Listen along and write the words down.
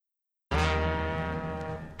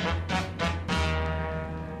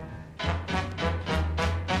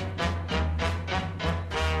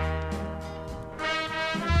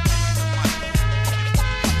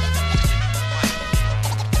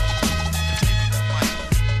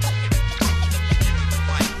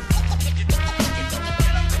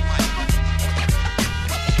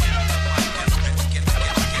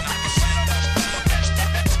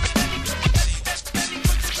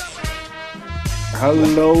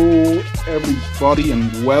Hello, everybody,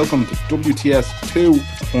 and welcome to WTS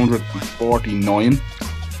 249.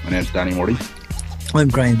 My name's Danny Murray. I'm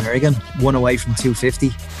Graham Merrigan, one away from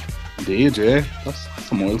 250. Indeed, yeah. That's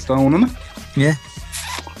a milestone, isn't it? Yeah.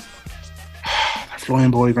 They're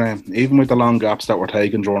flying by, Graham. Even with the long gaps that we're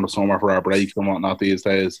taking during the summer for our breaks and whatnot these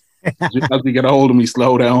days. As we get old and we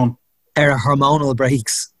slow down. Our hormonal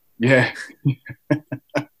breaks. Yeah.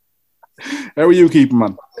 How are you keeping,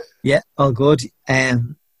 man? Yeah, all good.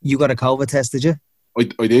 You got a COVID test, did you?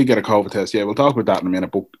 I did get a COVID test, yeah. We'll talk about that in a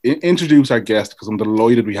minute. But introduce our guest, because I'm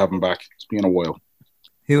delighted we have him back. It's been a while.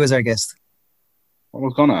 Who is our guest? I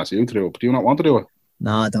was going to ask you to do it, but do you not want to do it?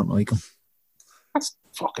 No, I don't like him. That's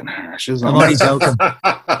fucking harsh, isn't it? I'm only joking.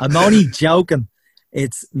 I'm only joking.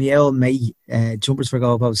 It's my old mate, Jumpers for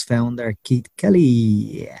Goalposts founder, Keith Kelly.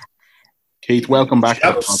 Yeah. Keith, welcome back to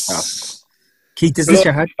the podcast. Keith, is this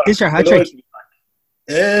your hat trick?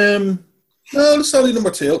 No, it's only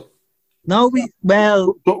number 2. No, yeah.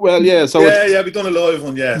 So yeah, we've done a live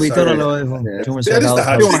one. Yeah, we've done a live one. Yeah. Jumpers Yeah, for this is the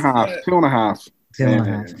hat Goalposts. Two and a half.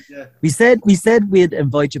 Yeah. We said we'd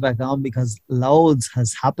invite you back on because loads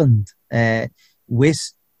has happened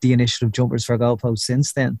with the initiative Jumpers for Goalposts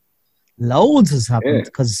since then. Loads has happened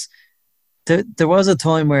because there was a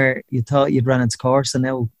time where you thought you'd run its course and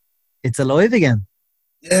now it's alive again.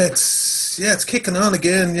 Yeah, it's kicking on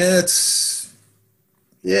again.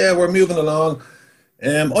 We're moving along.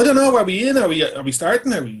 I don't know. Are we in? Are we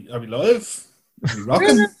starting? Are we live? Are we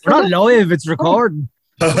rocking? We're not live. It's recording.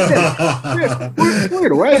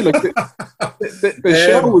 We're away. Like the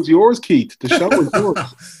show was yours, Keith. The show was yours.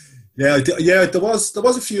 Yeah. There was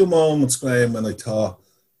a few moments, Graham, when I thought,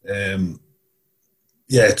 it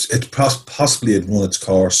possibly had run its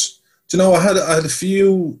course. Do you know? I had a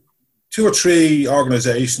few, 2 or 3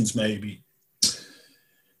 organisations maybe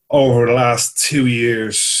over the last 2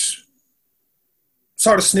 years,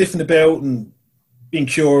 sort of sniffing about and being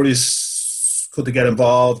curious, could they get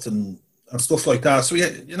involved and stuff like that. So, I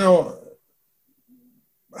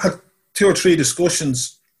had 2 or 3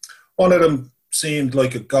 discussions. One of them seemed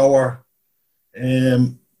like a goer. I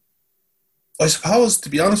suppose, to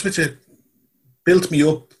be honest with you, built me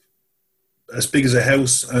up as big as a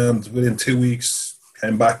house, and within 2 weeks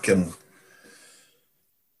came back and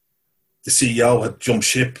the CEO had jumped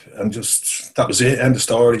ship, and just that was it, end of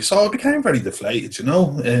story. So I became very deflated,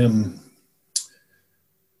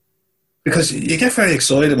 because you get very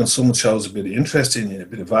excited when someone shows a bit of interest in you, a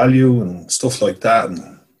bit of value and stuff like that,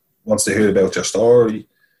 and wants to hear about your story.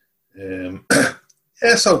 So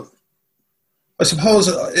I suppose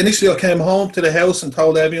initially I came home to the house and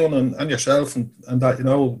told everyone and yourself and that,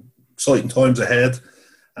 exciting times ahead.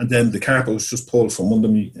 And then the carpet was just pulled from under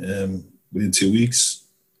me within 2 weeks.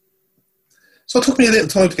 So it took me a little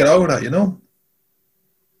time to get over that,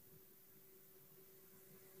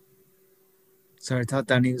 Sorry, I thought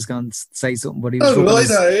Danny was going to say something, but he was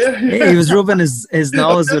rubbing his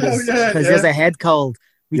nose with his, because he has a head cold.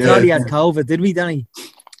 We thought he had COVID, did we, Danny?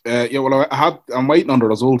 Well, I'm waiting on the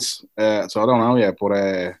results, so I don't know yet, but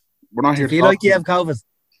we're not here. Do you feel like you have COVID?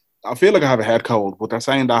 I feel like I have a head cold, but they're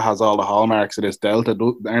saying that has all the hallmarks of this Delta,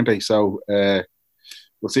 aren't they? So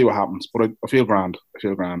we'll see what happens, but I feel grand.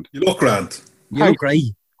 You look grand. You look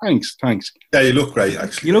great. Thanks. Yeah, you look great,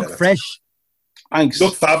 actually. You look fresh. Thanks. You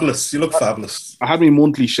look fabulous. I had my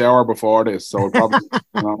monthly shower before this, so probably,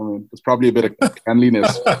 there's probably a bit of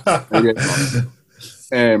cleanliness.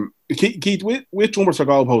 Keith, with Jumpers for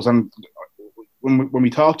Goalposts, and when we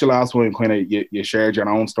talked to you last time, kind of you shared your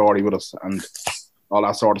own story with us and all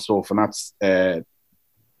that sort of stuff, and that's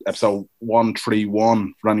episode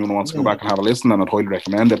 131 for anyone who wants to go back and have a listen, and I'd highly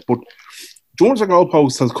recommend it. But Jumpers for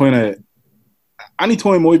Goalposts has kind of, any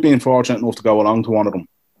time I've been fortunate enough to go along to one of them,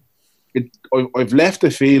 I've left the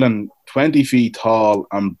feeling 20 feet tall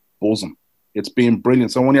and buzzing. It's been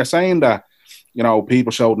brilliant. So when you're saying that,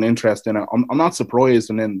 people showed an interest in it, I'm not surprised.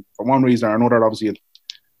 And then for one reason or another, obviously it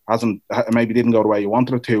maybe didn't go the way you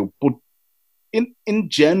wanted it to. But in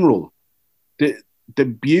general, the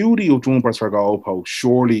beauty of Jumpers for Goalposts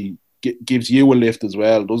surely gives you a lift as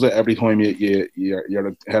well, does it? Every time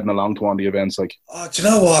you're heading along to one of the events, like. Oh, do you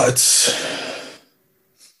know what? It's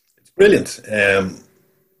brilliant.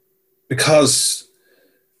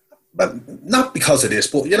 Not because of this,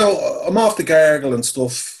 but I'm off the gargle and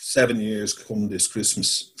stuff 7 years come this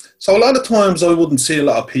Christmas. So a lot of times I wouldn't see a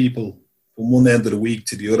lot of people from one end of the week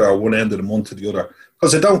to the other, or one end of the month to the other,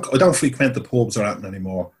 because I don't frequent the pubs or anything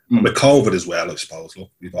anymore. And with COVID as well, I suppose. Look,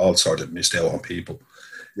 we've all sort of missed out on people.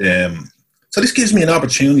 So this gives me an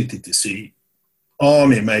opportunity to see all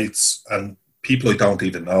my mates and people I don't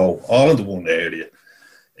even know, all in the one area.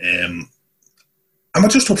 And we're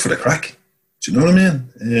just up for the crack. Do you know what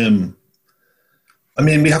I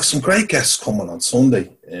mean? We have some great guests coming on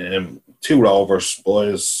Sunday. Two Rovers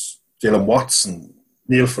boys, Dylan Watson,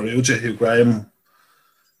 Neil Ferrugia, who Graham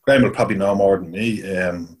will probably know more than me.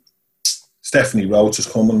 Stephanie Roach is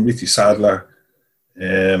coming, Ricky Sadler,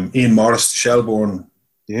 Ian Morris, Shelbourne.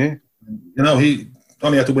 Yeah. You know, he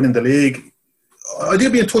only had to win in the league. I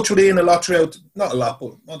did be in touch with Ian a lot throughout, not a lot,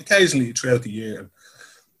 but occasionally throughout the year.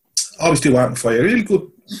 Always do art and fire. Really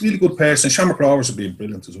good person. Shamrock Rovers have been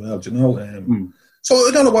brilliant as well, do you know? So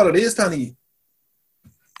I don't know what it is, Danny.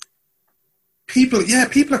 People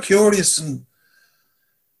are curious, and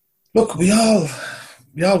look, we all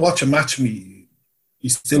watch a match and you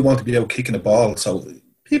still want to be out kicking a ball. So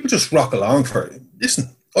people just rock along for it. Listen,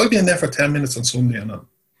 I'll be in there for 10 minutes on Sunday, and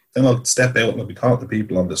then I'll step out and I'll be talking to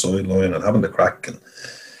people on the sideline and having the crack and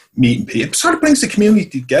meeting people. It sort of brings the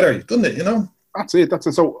community together, doesn't it? You know. That's it.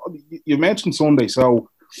 So you mentioned Sunday, so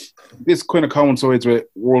this kind of coincides with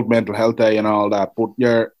World Mental Health Day and all that. But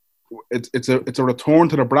it's a return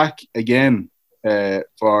to the Brack again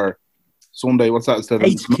for Sunday. What's that instead of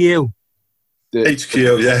HQ? HQ.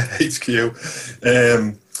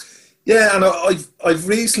 And I've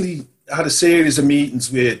recently had a series of meetings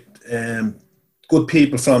with good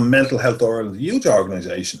people from Mental Health Ireland, a huge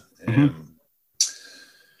organisation.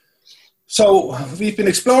 So we've been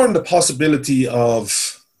exploring the possibility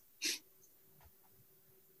of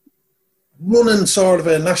running sort of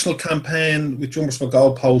a national campaign with Jumpers for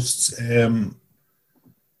Goalposts,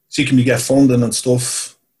 see can we get funding and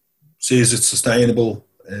stuff, see is it sustainable.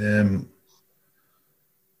 And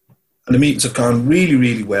the meetings have gone really,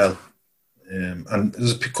 really well. And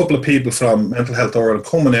there's a couple of people from Mental Health Ireland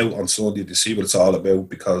coming out on Sunday to see what it's all about,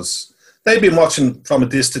 because they've been watching from a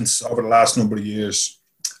distance over the last number of years.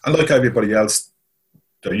 And like everybody else,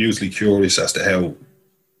 they're usually curious as to how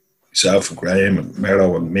myself and Graham and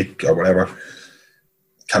Mero and Mick or whatever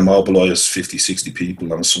can mobilise 50, 60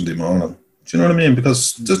 people on a Sunday morning. Do you know what I mean?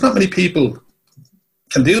 Because there's not many people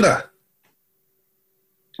can do that.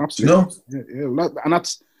 Absolutely. You know? Yeah. And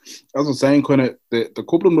that's, as I was saying, kind of the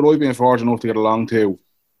couple of them that I've been fortunate enough to get along to,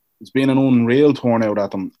 it's been an unreal turnout at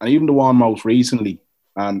them. And even the one most recently,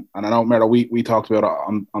 and I know, Mero, we talked about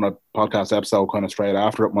it on a podcast episode kind of straight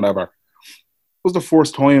after it, whatever. It was the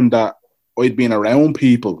first time that I'd been around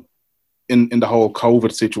people in the whole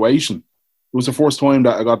COVID situation. It was the first time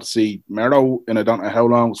that I got to see Mero in I don't know how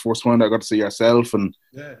long. It was the first time that I got to see yourself and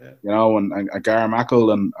you know, and Gar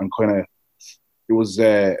Mackle and kind of it was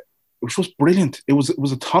just brilliant. It was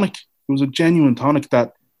a tonic. It was a genuine tonic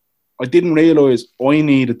that I didn't realise I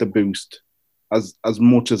needed the boost as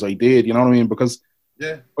much as I did. You know what I mean? Because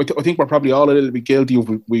I think we're probably all a little bit guilty of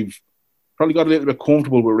we've probably got a little bit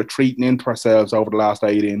comfortable with retreating into ourselves over the last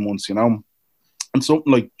 18 months, you know. And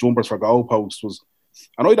something like Jumpers for Goalposts was,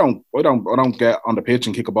 and I don't get on the pitch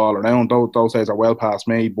and kick a ball around. Those days are well past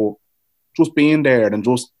me. But just being there and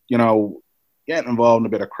just, you know, getting involved in a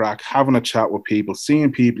bit of crack, having a chat with people,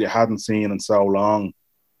 seeing people you hadn't seen in so long,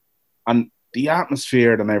 and the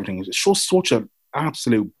atmosphere and everything, it's just such an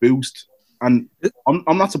absolute boost. And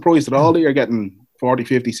I'm not surprised at all that you're getting 40,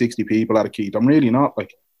 50, 60 people at a Keith. I'm really not.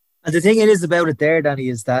 Like, and the thing it is about it there, Danny,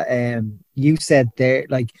 is that you said there,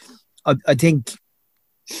 like, I think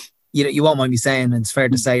you won't mind me saying, and it's fair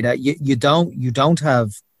to say that you don't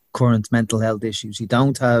have current mental health issues. You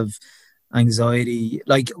don't have anxiety.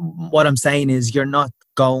 Like, what I'm saying is, you're not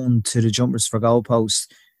going to the Jumpers for Goalposts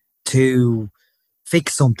to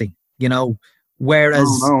fix something, you know. Whereas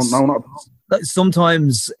no.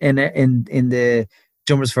 Sometimes in the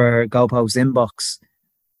Jumpers for Goalposts inbox,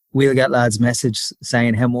 we'll get lads message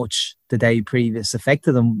saying how much the day previous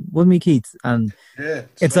affected them, wouldn't we, Keith? And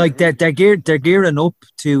it's like they're gearing up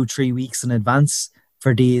 2-3 weeks in advance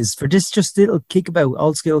for this just little kickabout,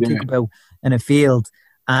 old school kickabout in a field.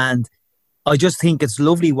 And I just think it's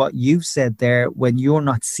lovely what you've said there, when you're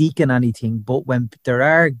not seeking anything, but when there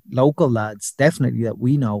are local lads, definitely that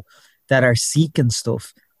we know, that are seeking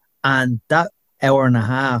stuff, and that hour and a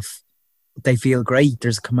half, they feel great.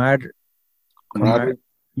 There's camaraderie.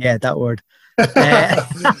 Yeah, that word.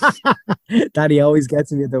 Daddy always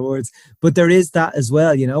gets me at the words. But there is that as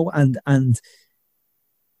well, you know, and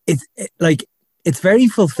it's very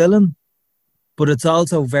fulfilling, but it's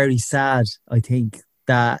also very sad, I think,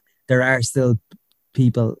 that there are still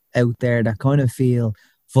people out there that kind of feel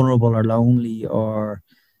vulnerable or lonely, or,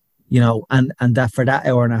 you know, and that for that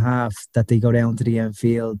hour and a half that they go down to the end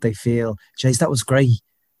field, they feel, jeez, that was great.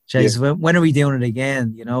 Jeez, when are we doing it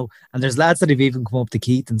again? You know, and there's lads that have even come up to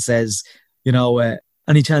Keith and says, you know,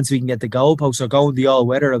 any chance we can get the goalposts or go in the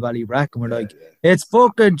all-weather of Ballybrack? And we're like, it's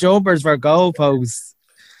fucking Jumpers for Goalposts.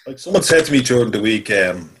 Like someone said to me during the week,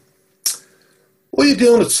 what are you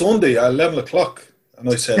doing at Sunday at 11 o'clock? And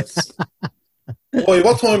I said, boy,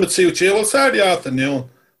 what time would suit you? Well, Saturday afternoon.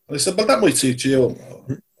 And I said, well, that might suit you.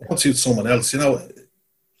 It won't suit someone else. You know,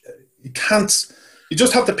 you can't, you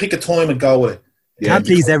just have to pick a time and go with it. Can't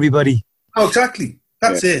please everybody. Oh, exactly.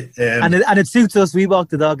 That's it. And it suits us. We walk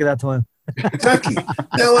the dog at that time. Exactly.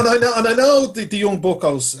 Now, and I know the young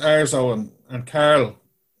buckos, Arzo and Carl,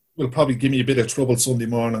 will probably give me a bit of trouble Sunday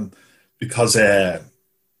morning because they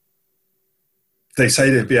say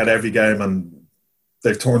they'll be at every game and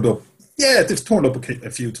they've turned up. Yeah, they've turned up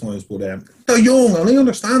a few times, but they're young and I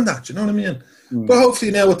understand that. You know what I mean? But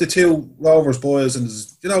hopefully now with the two Rovers boys, and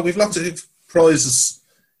you know, we've lots of prizes.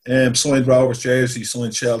 Signed Rovers jersey,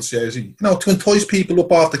 signed Shell's jersey, you know, to entice people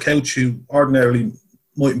up off the couch who ordinarily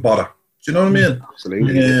mightn't bother. Do you know what I mean?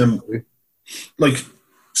 Absolutely. Like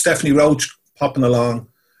Stephanie Roach popping along,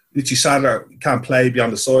 Richie Sadler can't play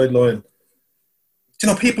beyond the sideline. You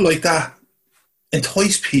know, people like that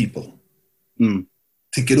entice people to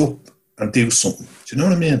get up and do something. Do you know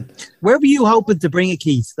what I mean? Where were you hoping to bring it,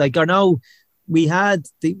 Keith? Like, I know we had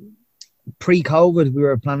the pre-COVID, we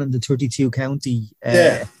were planning the 32 county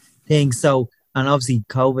thing. So, and obviously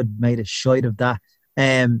COVID made a shite of that.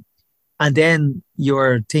 And then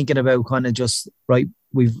you're thinking about kind of just, right,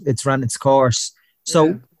 it's ran its course.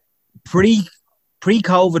 So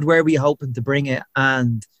pre-COVID, where were you hoping to bring it?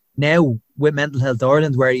 And now with Mental Health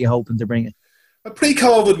Ireland, where are you hoping to bring it?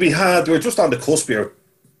 Pre-COVID, we were just on the cusp here,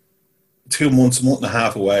 2 months, month and a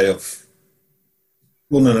half away of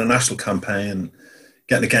running a national campaign,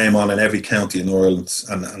 getting a game on in every county in Ireland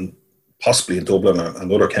and possibly in Dublin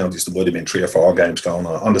and other counties. There might have been 3 or 4 games going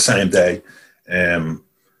on the same day.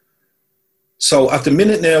 So at the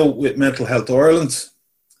minute now with Mental Health Ireland,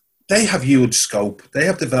 they have huge scope. They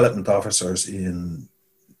have development officers in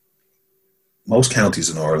most counties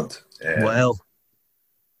in Ireland. Well,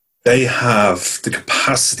 they have the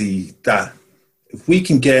capacity that if we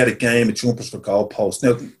can get a game of Jumpers for Goalposts.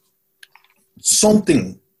 Now,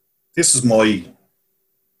 this is my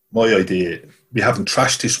idea. We haven't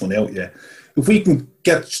trashed this one out yet. If we can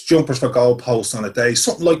get Jumpers for Goalposts on a day,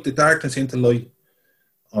 something like the Darkness into Light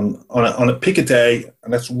on a pick a day,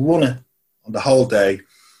 and let's run it on the whole day.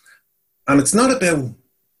 And it's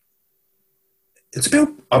about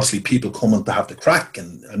obviously people coming to have the crack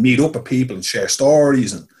and meet up with people and share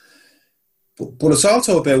stories, but it's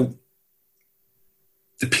also about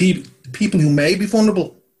the people who may be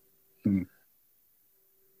vulnerable.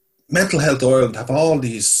 Mental Health Ireland have all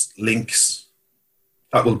these links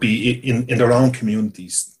that will be in their own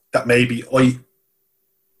communities that maybe I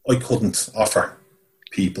couldn't offer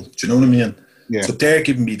people. Do you know what I mean? Yeah. So they're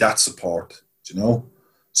giving me that support. Do you know?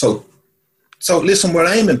 So listen,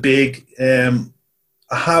 we're aiming big. I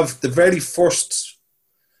have the very first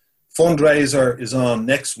fundraiser is on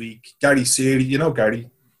next week. Gary Seary, you know Gary,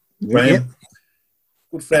 Graham,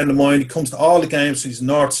 good friend of mine. He comes to all the games. He's a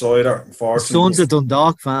North Sider, unfortunately. Son's a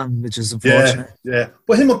Dundalk fan, which is unfortunate. Yeah.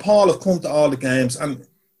 But him and Paul have come to all the games, and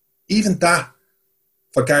even that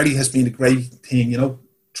for Gary has been a great thing. You know,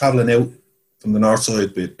 travelling out from the North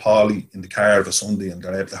Side with Paulie in the car of a Sunday, and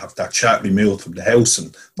they're able to have that chat removed from the house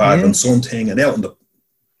and father and son thing, and out on the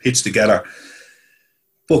pitch together.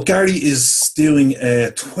 But Gary is doing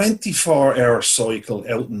a 24-hour cycle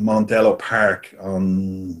out in Mondello Park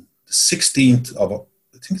on the 16th of, I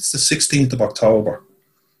think it's the 16th of October.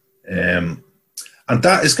 And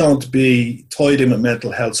that is going to be tied in with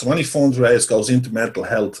mental health. So any funds raised goes into mental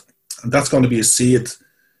health. And that's going to be a seed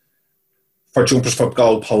for Jumpers for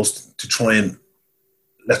Goalpost to try and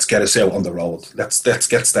let's get us out on the road. Let's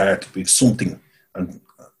get started with something. And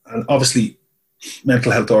obviously,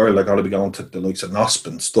 Mental Health Ireland are going to be going to the likes of NOSP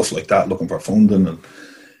and stuff like that, looking for funding.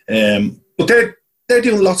 But they're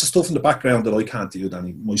doing lots of stuff in the background that I can't do.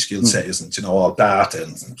 Danny, my skill set isn't, you know, all data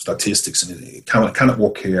and statistics. And can it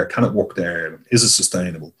work here? Can it work there? Is it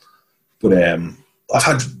sustainable? But I've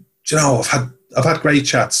had great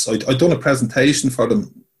chats. I'd done a presentation for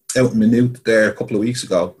them out in Maynooth there a couple of weeks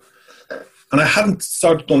ago, and I hadn't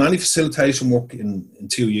done any facilitation work in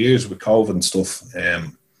 2 years with COVID and stuff.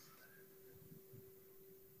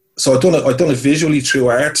 So I'd done it visually through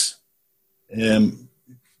art.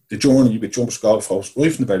 The journey with Jumpers for Goalposts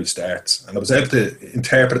right from the very start, and I was able to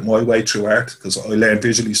interpret it my way through art because I learned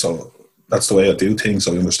visually, so that's the way I do things.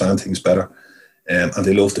 I understand things better, and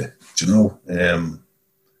they loved it. Do you know?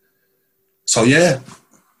 So yeah,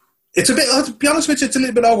 it's a bit. To be honest with you, it's a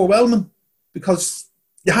little bit overwhelming because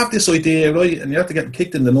you have this idea, right, and you have to get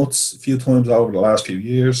kicked in the nuts a few times over the last few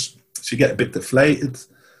years, so you get a bit deflated.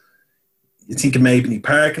 You think it may be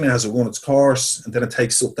parking, it has run its course, and then it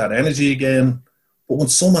takes up that energy again. But when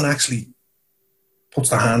someone actually puts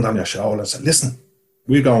their hand on your shoulder and says, listen,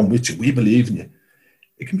 we're going with you, we believe in you.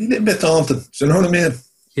 It can be a little bit daunting. Do you know what I mean?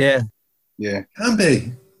 Yeah. Yeah. Can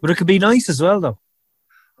be. But it could be nice as well, though.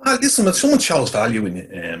 Listen, when someone shows value in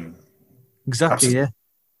you, Exactly, yeah.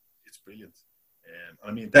 it's brilliant.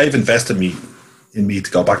 I mean, they've invested in me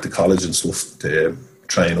to go back to college and stuff to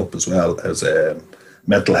train up as well as a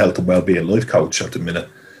mental health and wellbeing life coach at the minute.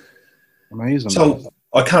 Amazing. So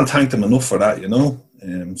I can't thank them enough for that, you know.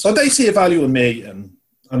 So they see a value in me, and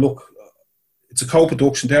look, it's a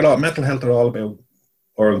co-production. Mental health are all about,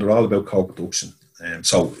 or they're all about co-production.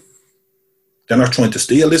 So they're not trying to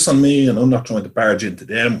steal this on me, and I'm not trying to barge into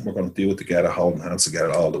them. We're going to do it together, holding hands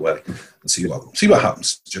together all the way, and see what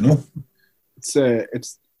happens. You know,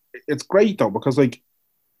 it's great though, because like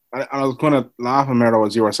I was kind of laughing, Mero,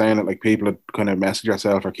 as you were saying it. Like people would kind of message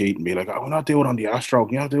yourself or Keith and be like, "Oh, we're not doing it on the Astro.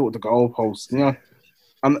 You know, do it with the goalpost." You know,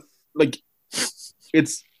 and like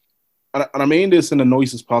it's, and I mean this in the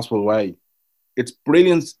nicest possible way. Its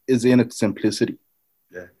brilliance is in its simplicity.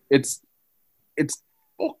 Yeah, it's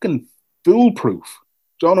fucking foolproof.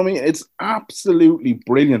 Do you know what I mean? It's absolutely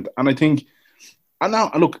brilliant, and I think. And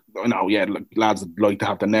now, look, I know, yeah, look, lads would like to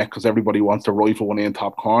have the net because everybody wants to rifle one in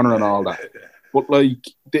top corner and all that. But like,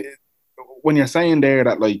 when you're saying there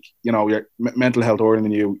that, like, you know, your mental health Ireland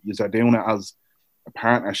and you are doing it as a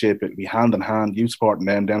partnership, it'll be hand in hand, you supporting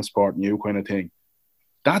them supporting you, kind of thing.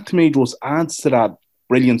 That to me just adds to that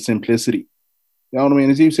brilliant simplicity. You know what I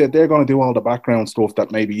mean? As you said, they're going to do all the background stuff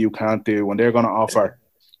that maybe you can't do, and they're going to offer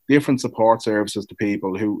different support services to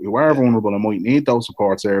people who are vulnerable and might need those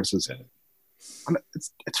support services. And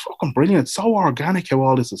it's fucking brilliant. It's so organic how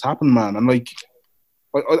all this has happened, man. And like,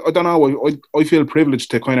 I don't know, I feel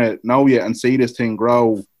privileged to kind of know you and see this thing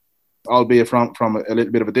grow, albeit from a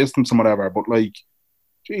little bit of a distance and whatever. But like,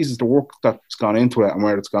 Jesus, the work that's gone into it and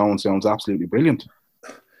where it's going sounds absolutely brilliant.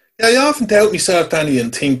 Yeah, I often doubt myself, Danny,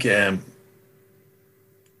 and think, you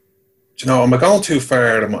know, am I going too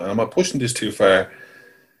far? Am I pushing this too far?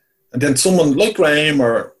 And then someone like Graham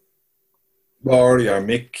or Rory or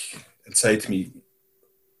Mick would say to me,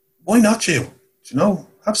 why not you? Do you know,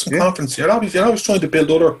 have some confidence. You're always trying to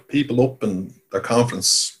build other people up and their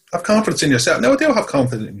confidence. Have confidence in yourself. Now, I do have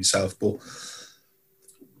confidence in myself, but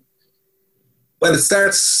when it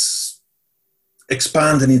starts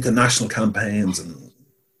expanding into national campaigns and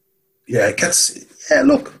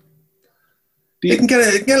look, it can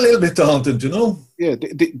get a little bit daunting, you know? Yeah,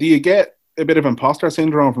 do you get a bit of imposter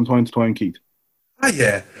syndrome from time to time, Keith?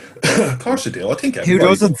 Yeah. Of course I do. I think everybody Who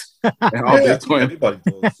doesn't? Everybody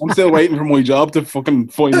does. I'm still waiting for my job to fucking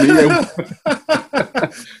find me out.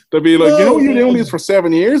 They'll be like, you're doing this for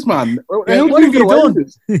 7 years, man. What have you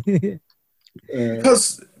done?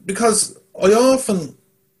 Because I often,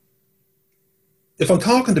 if I'm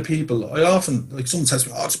talking to people, I often, like someone says,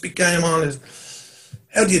 it's a big game on it.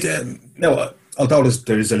 How do you do it? Now, although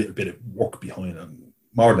there is a little bit of work behind it,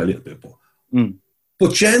 more than a little bit,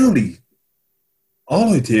 but generally,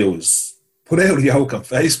 all I do is put out a yoke on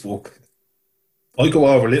Facebook. I go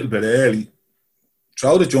over a little bit early,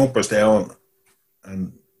 throw the jumpers down,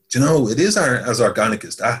 and you know, it is as organic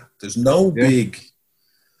as that. There's no big,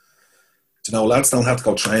 you know, lads don't have to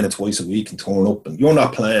go training twice a week and turn up and you're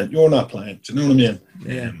not playing. Do you know what I mean?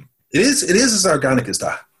 Yeah. It is as organic as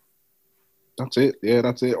that. That's it. Yeah,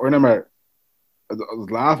 that's it. I remember I was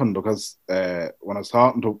laughing because when I was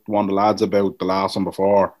talking to one of the lads about the last one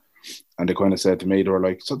before, and they kind of said to me, they were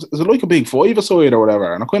like, so is it like a big five-a-side or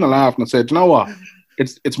whatever? And I kind of laughed and I said, you know what?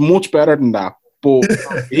 It's much better than that. But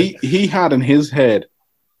he had in his head,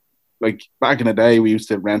 like back in the day, we used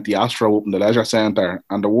to rent the Astro up in the leisure centre,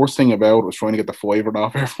 and the worst thing about it was trying to get the fiver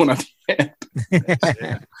off everyone at the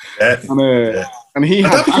end. And he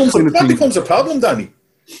had that becomes a problem, Danny.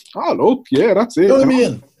 Oh, look, yeah, that's it. You know what I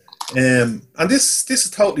mean? And this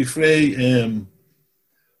is totally free.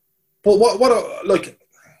 But what like,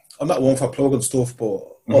 I'm not one for plugging stuff, but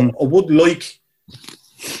I would like,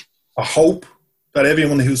 I hope that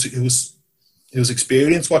everyone who's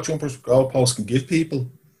experienced what Jumpers Goalpost can give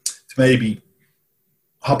people to maybe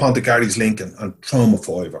hop onto Gary's link and throw him a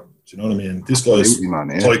fiver. Do you know what I mean? This guy's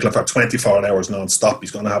cycling for 24 hours non-stop.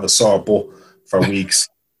 He's going to have a sore butt for weeks.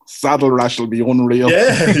 Saddle rash will be unreal.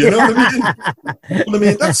 Yeah, you know what I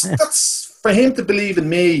mean? That's for him to believe in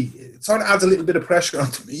me. It sort of adds a little bit of pressure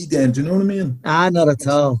onto me then. Do you know what I mean? Not at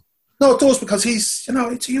all. No, it does, because he's, you know,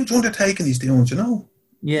 it's a huge undertaking he's doing, you know?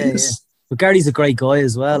 Yeah. But Gary's a great guy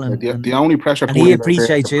as well. And the only pressure... And he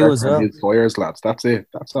appreciates you as well. His fires, lads. That's it.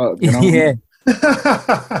 That's all, you know? Yeah.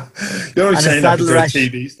 You're only saying that because you're a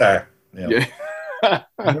TV star. Yeah.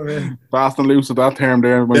 Fast and loose with that term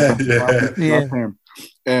there. That term.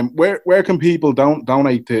 Where can people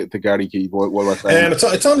donate to Gary Keith?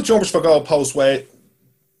 It's on the Jumpers for Goalpost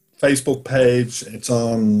Facebook page. It's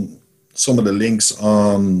on some of the links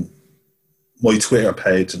on my Twitter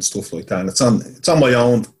page and stuff like that. And it's on my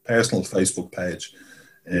own personal Facebook page.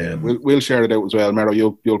 We'll share it out as well, Mero.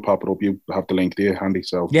 You'll pop it up. You have the link there handy.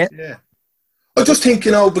 So yeah. I just think,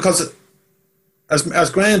 because as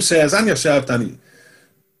Graham says, and yourself, Danny,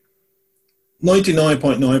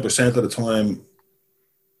 99.9% of the time,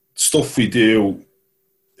 stuff we do,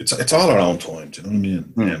 it's all our own time. Do you know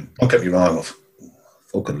what I mean? Don't get me wrong, I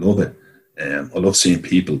fucking love it. I love seeing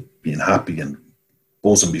people being happy and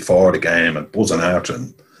buzzing before the game and buzzing after,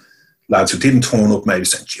 and lads who didn't turn up maybe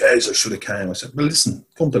saying, "Jeez, I should have came." I said, "Well, listen,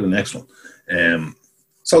 come to the next one."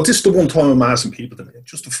 So this is the one time I'm asking people to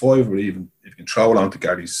just a $5, even if you can throw it onto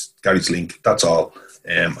Gary's link. That's all.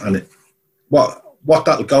 And what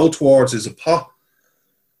that'll go towards is a pot,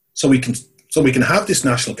 so we can have this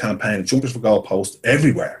national campaign of Jumpers for Goalpost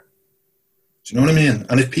everywhere. Do you know what I mean?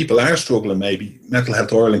 And if people are struggling, maybe Mental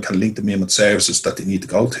Health Ireland can link them in with services that they need to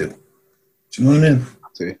go to. Do you know what I mean?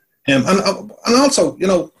 See. And also,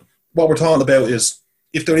 what we're talking about is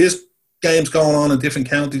if there is games going on in different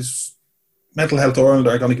counties, Mental Health Ireland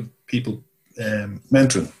are going to give people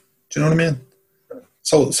mentoring. Do you know what I mean?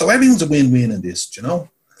 So everyone's a win-win in this. Do you know?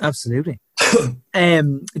 Absolutely.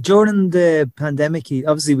 During the pandemic,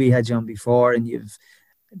 obviously we had you on before, and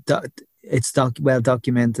it's well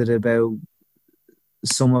documented about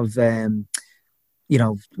some of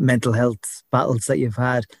mental health battles that you've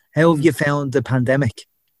had. How have you found the pandemic?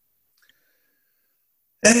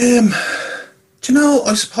 I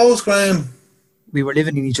suppose, Graham, we were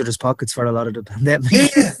living in each other's pockets for a lot of the pandemic.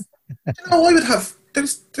 Yeah. I would have.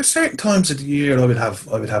 There's certain times of the year I would have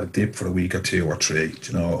a dip for a week or 2 or 3.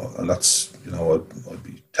 And that's I'd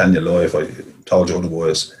be telling you live. I told you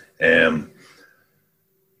otherwise.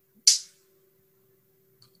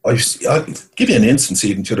 I'll give you an instance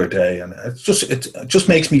even the other day, and it just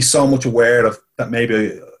makes me so much aware of that.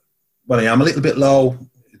 Maybe when I am a little bit low,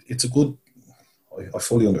 it's a good. I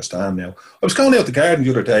fully understand now. I was going out the garden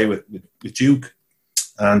the other day with Duke,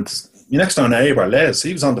 and my next door neighbour, Les,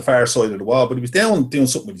 he was on the far side of the wall, but he was down doing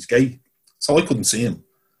something with his gate, so I couldn't see him.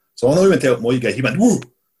 So when I went out my gate, he went, "Whoa!"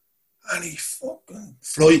 And he fucking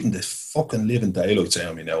frightened the fucking living daylights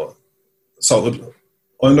out of me now. So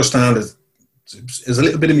I understand it. There's a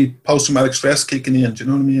little bit of me post-traumatic stress kicking in, do you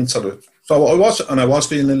know what I mean? So I was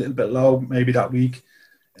feeling a little bit low maybe that week.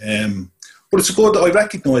 But it's good that I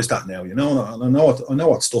recognise that now, and I know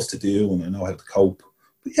what stuff to do, and I know how to cope.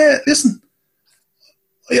 But yeah, listen,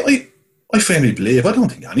 I firmly believe, I don't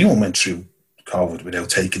think anyone went through COVID without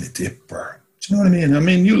taking a dip. Do you know what I mean? I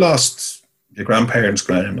mean, you lost your grandparents,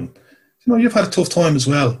 Graham, and you've had a tough time as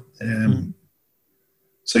well.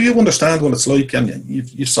 So you understand what it's like, and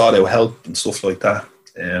you've sought out help and stuff like that.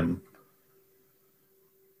 And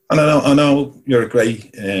I know you're a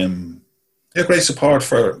great support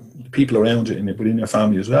for the people around you and within your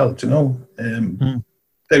family as well. Do you know?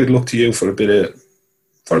 They would look to you for a bit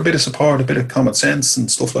of support, a bit of common sense and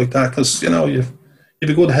stuff like that, because you've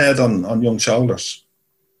a good head on young shoulders.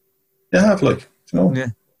 You have,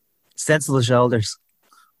 yeah, sensible shoulders.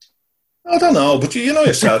 I don't know, but you know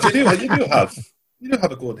yourself. You do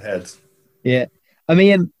have a good head. Yeah, I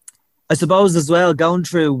mean, I suppose as well, going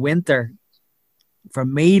through winter for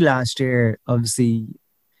me last year, obviously,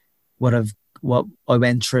 what I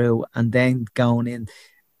went through, and then going in,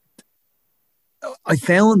 I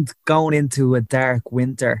found going into a dark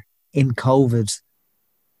winter in COVID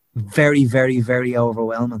very, very, very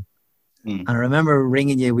overwhelming. And I remember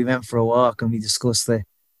ringing you. We went for a walk and we discussed it.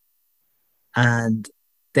 And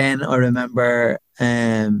then I remember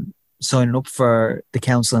signing up for the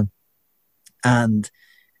counselling, and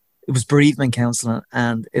it was bereavement counselling,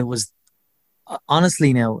 and it was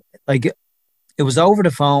honestly now, it was over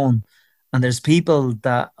the phone, and there's people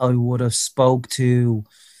that I would have spoke to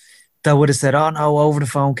that would have said, "Oh no, over the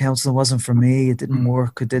phone counselling wasn't for me. It didn't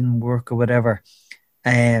work or whatever."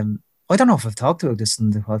 I don't know if I've talked about this in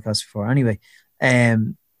the podcast before. Anyway,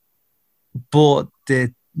 but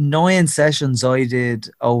the 9 sessions I did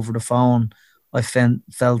over the phone, I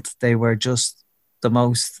felt they were just the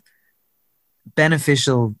most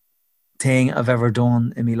beneficial thing I've ever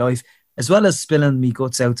done in my life, as well as spilling me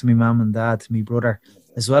guts out to my mum and dad, to my brother,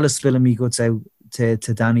 as well as spilling me guts out to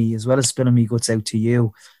Danny, as well as spilling me guts out to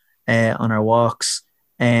you on our walks.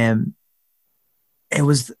 It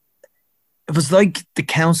was like the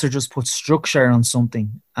counsellor just put structure on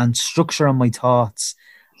something, and structure on my thoughts.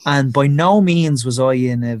 And by no means was I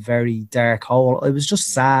in a very dark hole. I was just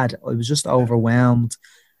sad. I was just overwhelmed.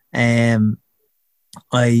 I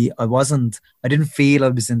didn't feel I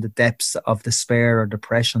was in the depths of despair or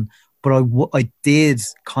depression, but I did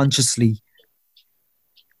consciously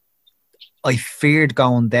I feared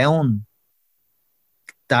going down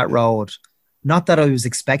that road. Not that I was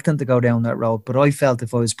expecting to go down that road, but I felt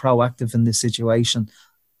if I was proactive in this situation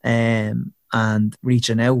and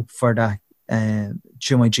reaching out for that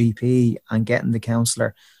through my GP and getting the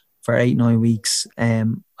counsellor for 8-9 weeks,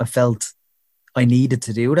 I felt I needed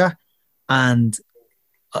to do that. And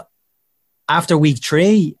after week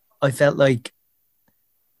 3, I felt like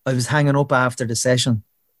I was hanging up after the session,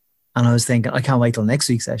 and I was thinking, I can't wait till next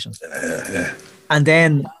week's session. And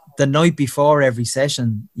then the night before every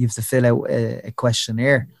session, you have to fill out a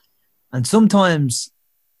questionnaire. And sometimes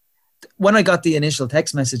when I got the initial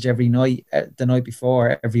text message every night, the night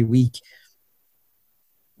before, every week,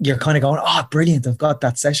 you're kind of going, oh, brilliant, I've got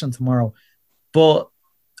that session tomorrow. But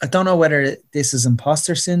I don't know whether this is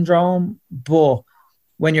imposter syndrome, but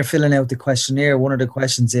when you're filling out the questionnaire, one of the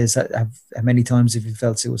questions is, how many times have you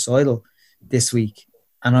felt suicidal this week?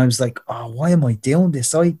 And I was like, oh, why am I doing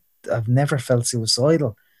this? I've never felt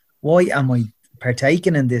suicidal. Why am I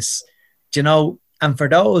partaking in this? Do you know? And for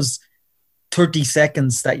those 30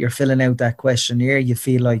 seconds that you're filling out that questionnaire, you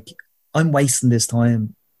feel like I'm wasting this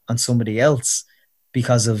time on somebody else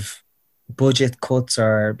because of budget cuts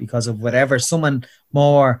or because of whatever. Someone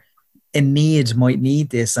more in need might need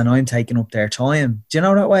this, and I'm taking up their time. Do you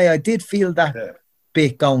know that way? I did feel that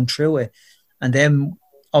bit going through it. And then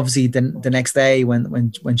obviously the next day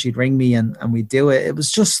when she'd ring me and we'd do it, it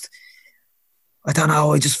was just, I don't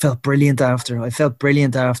know, I just felt brilliant after. I felt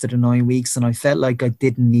brilliant after the 9 weeks, and I felt like I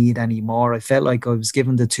didn't need any more. I felt like I was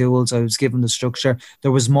given the tools, I was given the structure.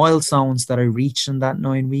 There was milestones that I reached in that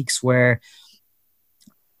 9 weeks where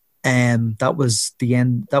that was the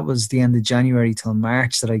end of January till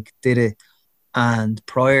March that I did it. And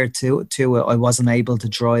prior to it, I wasn't able to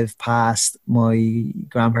drive past my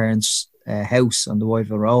grandparents' house on the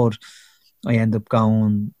Whiteville Road. I ended up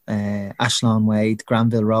going Ashlawn Way to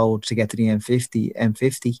Granville Road to get to the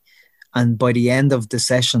M50. And by the end of the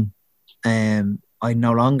session, I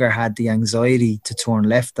no longer had the anxiety to turn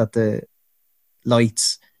left at the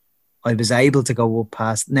lights. I was able to go up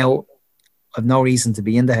past. Now, I've no reason to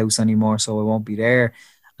be in the house anymore, so I won't be there.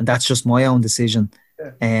 And that's just my own decision.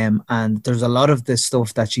 And there's a lot of the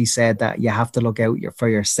stuff that she said that you have to look out for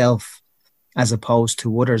yourself as opposed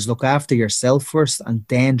to others. Look after yourself first and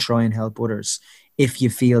then try and help others if you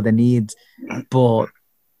feel the need. But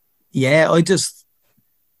yeah, I just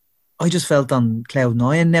felt on cloud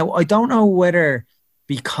 9. Now, I don't know whether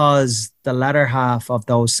because the latter half of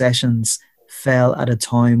those sessions fell at a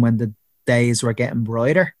time when the days were getting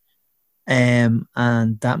brighter. And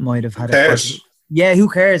that might have had who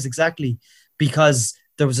cares exactly, because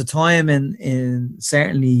there was a time in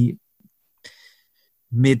certainly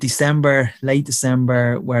mid-December, late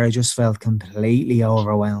December, where I just felt completely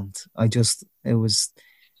overwhelmed. It was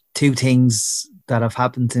 2 things that have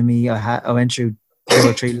happened to me. I went through 2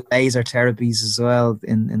 or 3 laser therapies as well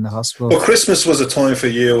in the hospital. Well, Christmas was a time for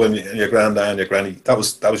you and your granddad and your granny. That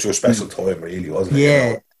was your special time, really, wasn't it?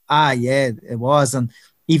 Yeah, yeah, it was. And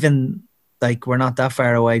even like, we're not that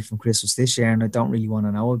far away from Christmas this year, and I don't really want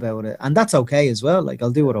to know about it, and that's okay as well. Like, I'll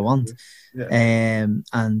do what I want, and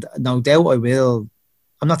no doubt I will.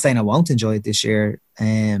 I'm not saying I won't enjoy it this year.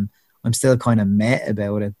 I'm still kind of meh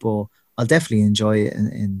about it, but I'll definitely enjoy it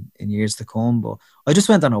in years to come. But I just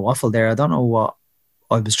went on a waffle there. I don't know what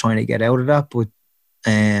I was trying to get out of that, but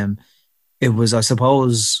it was, I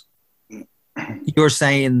suppose, you're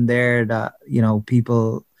saying there that, you know,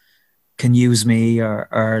 people can use me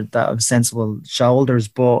or that have sensible shoulders,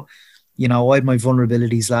 but you know, I had my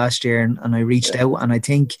vulnerabilities last year and I reached out, and I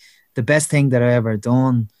think the best thing that I ever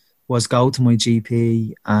done was go to my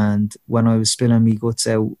GP, and when I was spilling my guts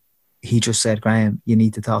out, he just said, Graham, you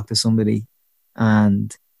need to talk to somebody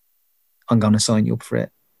and I'm going to sign you up for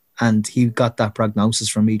it. And he got that prognosis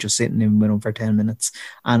from me just sitting in with him for 10 minutes.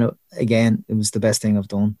 And again, it was the best thing I've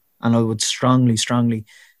done. And I would strongly,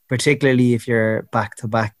 particularly if you're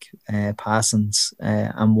back-to-back passings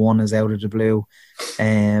and one is out of the blue,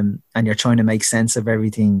 and you're trying to make sense of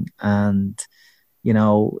everything. And, you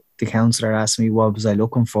know, the counsellor asked me what was I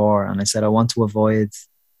looking for, and I said I want to avoid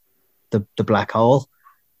the black hole,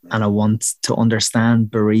 and I want to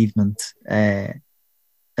understand bereavement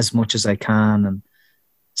as much as I can and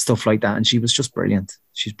stuff like that. And she was just brilliant.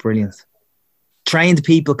 She's brilliant. Trained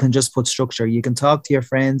people can just put structure. You can talk to your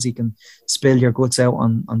friends, you can spill your guts out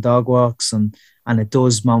on dog walks, and it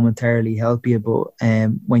does momentarily help you. But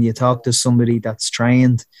when you talk to somebody that's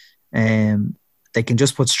trained, they can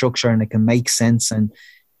just put structure and it can make sense. And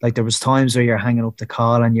like, there was times where you're hanging up the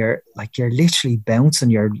call and you're literally bouncing.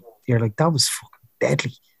 You're like, that was fucking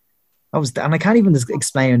deadly. And I can't even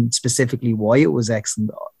explain specifically why it was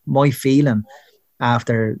excellent. My feeling,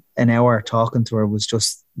 after an hour talking to her was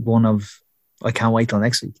just one of, I can't wait till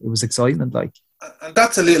next week. It was excitement, like. And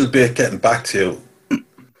that's a little bit getting back to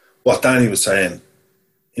what Danny was saying.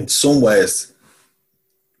 In some ways,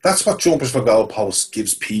 that's what Jumpers for Goalposts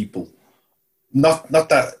gives people. Not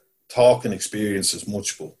that talking experience as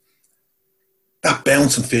much, but that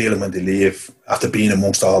bouncing feeling when they leave after being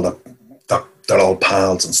amongst all their old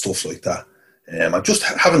pals and stuff like that. And just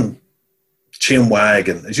having chin wag,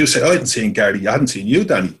 and as you say, I hadn't seen Gary, I hadn't seen you,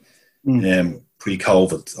 Danny,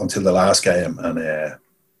 pre-COVID until the last game, and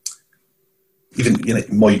even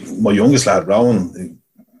my youngest lad, Rowan,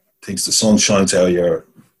 thinks the sun shines out of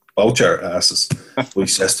both your asses. But he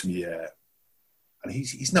says to me, and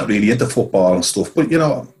he's not really into football and stuff, but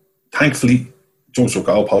thankfully, Jumps for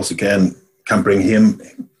Goalposts again can bring him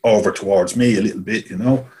over towards me a little bit,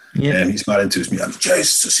 and he's not into me. I'm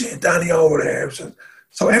Jesus, to see Danny over there.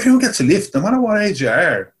 So everyone gets a lift, no matter what age you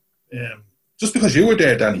are. Just because you were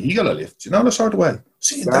there, Danny, he got a lift. The sort of way.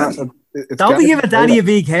 Seeing Danny. Don't be giving Danny a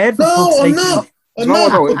big head. No, I'm not.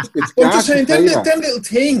 I'm just saying, them little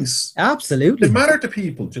things. Absolutely. They matter to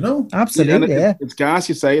people, Absolutely, yeah. It's gas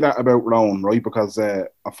you say that about Rowan, right? Because I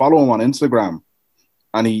follow him on Instagram,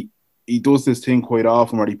 and he does this thing quite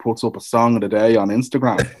often where he puts up a song of the day on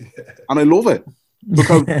Instagram. And I love it.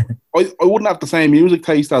 Because I wouldn't have the same music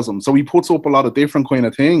taste as him. So he puts up a lot of different kind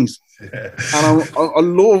of things. Yeah. And I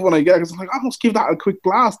love when I get it, because I'm like, I must give that a quick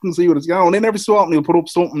blast and see what it's going. And then every so often he'll put up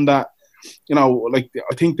something that, like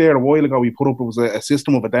I think there a while ago he put up, it was a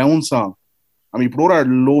System of a Down song. I mean, brother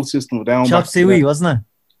loved System of a Down. Chop Suey, wasn't it?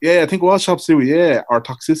 Yeah, I think it was Chop Suey, yeah. Or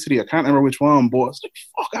Toxicity, I can't remember which one, but it's like,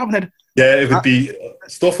 fuck, I haven't had... Yeah, it would be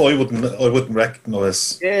stuff I wouldn't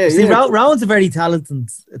recognise. Yeah, see, Rowan's a very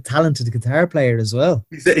talented guitar player as well.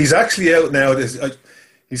 He's actually out now.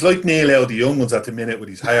 He's like Neil L. the young ones at the minute with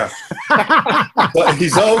his hair. But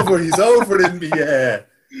he's over in me.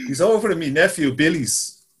 He's over in me nephew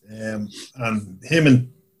Billy's, and him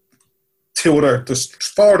and two other. There's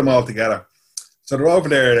four of them all together. So they're over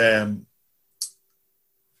there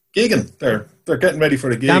gigging. They're getting ready for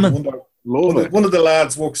the gig. One of the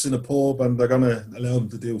lads works in a pub, and they're going to allow them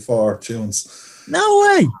to do 4 tunes. No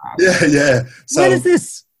way! Yeah. So, when is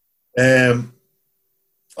this? I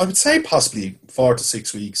would say possibly 4 to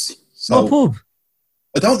 6 weeks. So, what pub?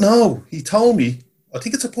 I don't know. He told me. I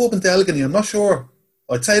think it's a pub in Delgany. I'm not sure.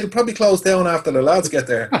 I'd say it'll probably close down after the lads get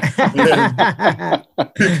there.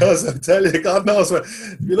 Because I tell you, God knows what.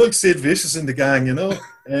 You like Sid Vicious in the gang, But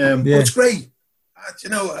it's great.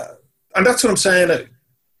 And that's what I'm saying.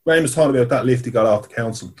 Graham was talking about that lift he got off the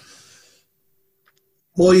council.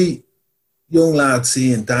 My young lad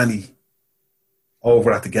seeing Danny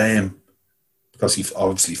over at the game, because he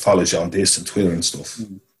obviously follows you on this and Twitter and stuff.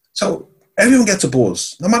 So everyone gets a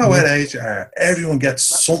buzz. No matter what age you are, everyone gets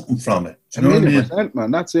something from it. Do you know what I mean? Man,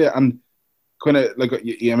 that's it. And kind of like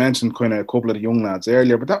you mentioned kind of a couple of the young lads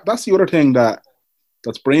earlier, but that's the other thing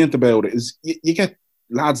that's brilliant about it is you get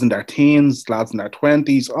lads in their teens, lads in their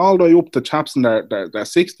 20s, all the way up to chaps in their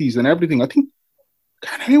 60s and everything. I think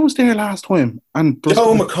who was there last time? And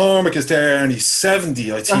Joe McCormick is there, and he's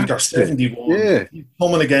 70, I think, or 71. Yeah. He's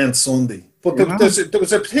coming again Sunday. But there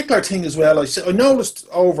was a particular thing as well. I noticed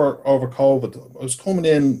over COVID, I was coming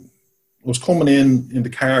in the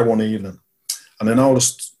car one evening, and I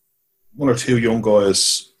noticed 1 or 2 young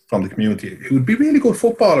guys from the community who would be really good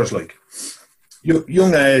footballers, like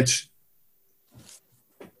young age,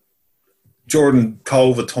 during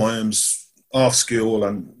COVID times, off school,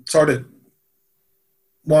 and sort of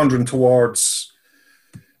wandering towards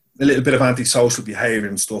a little bit of antisocial behaviour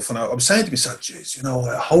and stuff. And I was saying to myself, geez,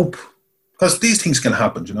 I hope, because these things can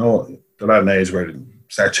happen, they're at an age where they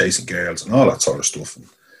start chasing girls and all that sort of stuff.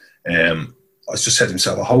 And I just said to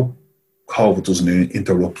myself, I hope COVID doesn't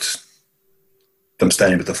interrupt them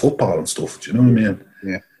staying with the football and stuff. Do you know what I mean?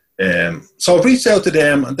 Yeah. So I reached out to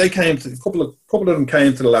them, and they came to a couple of them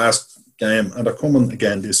came to the last game, and they're coming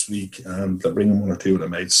again this week, and they're bringing 1 or 2 of their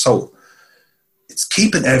mates. So it's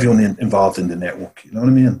keeping everyone involved in the network. You know what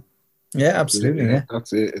I mean? Yeah, absolutely. Yeah,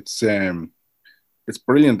 that's it. It's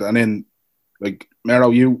brilliant. And then, like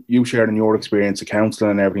Mero, you shared in your experience of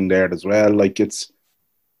counselling and everything there as well. Like it's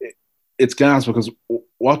gas, because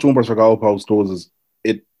what Jumpers for Goalposts does is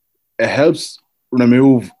it helps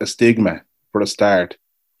remove a stigma for a start,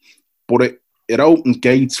 but it opens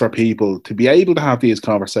gates for people to be able to have these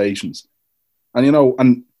conversations. And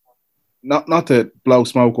and not to blow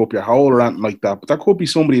smoke up your hole or anything like that, but there could be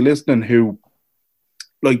somebody listening who,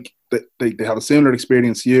 like, they have a similar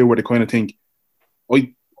experience to you, where they kind of think,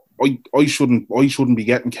 I shouldn't be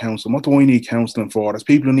getting counselling. What do I need counselling for? There's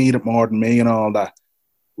people who need it more than me and all that.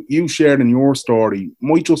 you shared in your story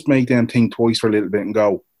might just make them think twice for a little bit and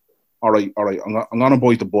go, all right, I'm going to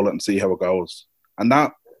bite the bullet and see how it goes. And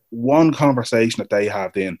that one conversation that they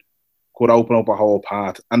have then could open up a whole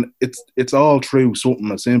path. And it's all through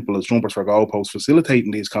something as simple as Jumpers for Goalposts,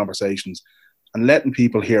 facilitating these conversations and letting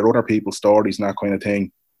people hear other people's stories and that kind of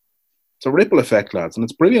thing. It's a ripple effect, lads, and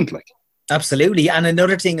it's brilliant. Like, absolutely. And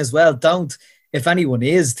another thing as well, if anyone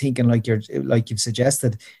is thinking like you've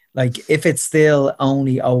suggested, like if it's still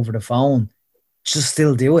only over the phone, just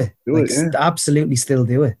still do it. Absolutely still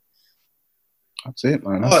do it. That's it,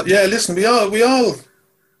 man. Yeah, listen, we all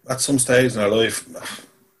at some stage in our life,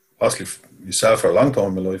 possibly yourself for a long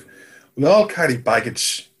time in my life, we all carry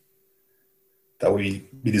baggage that we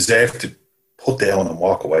deserve to put down and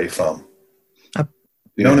walk away from.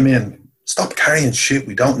 You know what I mean? Stop carrying shit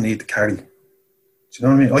we don't need to carry. Do you know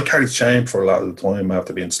what I mean? I carried shame for a lot of the time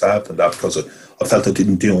after being stabbed and that because I felt I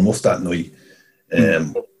didn't do enough that night.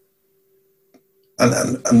 And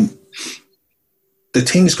the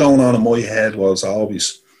things going on in my head was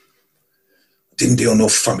always, I didn't do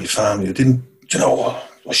enough for my family. I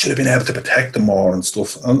should have been able to protect them more and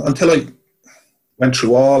stuff. Until I went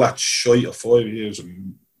through all that shite of 5 years of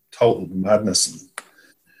total madness. And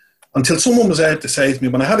until someone was able to say to me,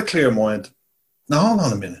 when I had a clear mind, now hold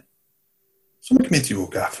on a minute. Someone came into your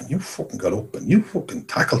gaff and you fucking got up and you fucking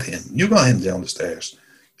tackled him. You got him down the stairs.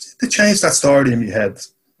 They changed that story in my head.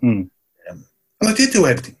 And I did do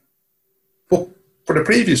everything. But for the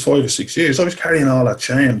previous 5 or 6 years, I was carrying all that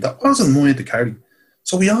shame that wasn't mine to carry.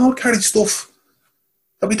 So we all carry stuff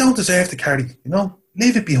that we don't deserve to carry, you know?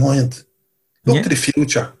 Leave it behind. Look to the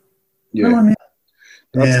future. Yeah. You know what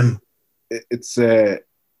I mean?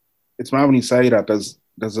 It's mad when you say that.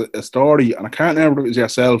 There's a story, and I can't remember if it was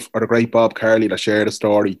yourself or the great Bob Carley that shared a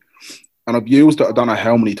story. And I've used it, I don't know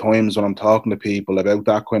how many times when I'm talking to people about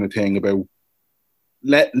that kind of thing, about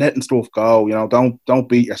letting stuff go, you know, don't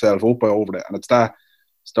beat yourself up over it. And it's that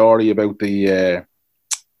story about the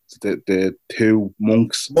two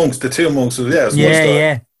monks. The two monks, yeah.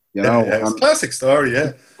 Yeah. You know, it's a classic story,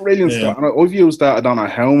 yeah. Brilliant stuff. And I've used that, I don't know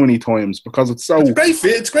how many times, because it's so...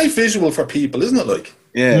 It's great visual for people, isn't it, like?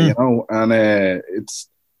 Yeah, you know, and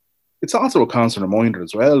it's also a constant reminder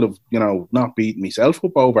as well of, you know, not beating myself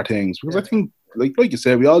up over things. Because I think, like you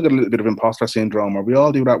said, we all get a little bit of imposter syndrome, or we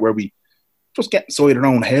all do that where we just get inside our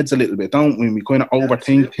own heads a little bit, don't we? We kind of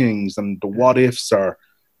overthink things and the what ifs, or,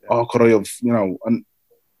 could I have, you know, and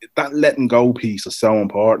that letting go piece is so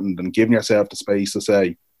important, and giving yourself the space to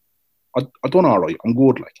say, I've done all right, I'm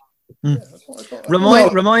good, like.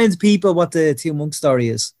 Remind people what the two monk story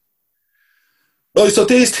is. Right, so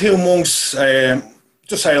these two monks,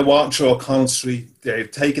 just say, walking through O'Connell Street,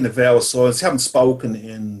 they've taken a vow of silence, they haven't spoken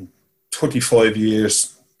in 35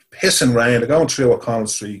 years, pissing rain, they're going through O'Connell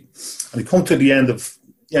Street, and they come to the end of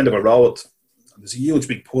a road, and there's a huge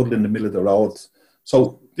big puddle in the middle of the road.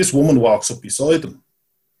 So this woman walks up beside them.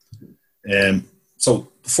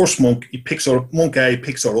 So the first monk, monk A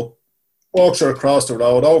picks her up, walks her across the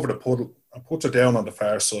road, over the puddle, and puts her down on the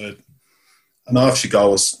far side, and off she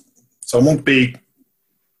goes. So monk B,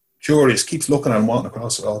 curious, keeps looking at him walking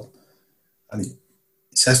across the road, and he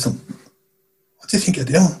says to him, "What do you think you're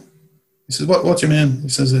doing?" He says, "What do you mean?" He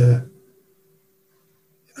says, "You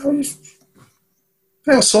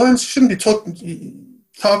know, science, you shouldn't be talking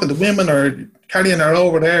to women or carrying her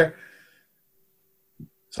over there."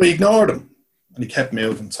 So he ignored him, and he kept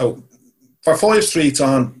moving. So for 5 streets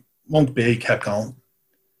on, monk B kept going.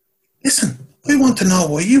 "Listen, I want to know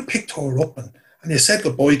why you picked her up and you said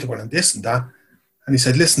goodbye to her and this and that." And he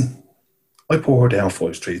said, "Listen, I put her down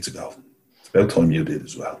 5 streets ago. It's about time you did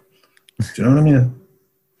as well." Do you know what I mean?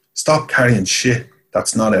 Stop carrying shit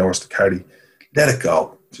that's not ours to carry. Let it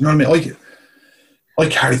go. Do you know what I mean? I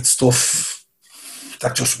carried stuff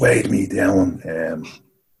that just weighed me down.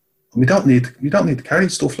 We don't need to carry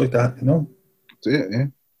stuff like that, you know? That's it, yeah.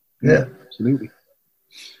 Yeah. Absolutely.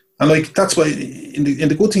 And like that's why in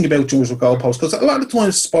the good thing about Jumpers for Goalposts, because a lot of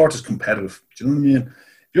times sport is competitive. Do you know what I mean?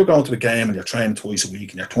 If you're going to the game and you're training twice a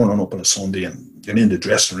week and you're turning up on a Sunday and you're in the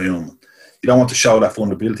dressing room, you don't want to show that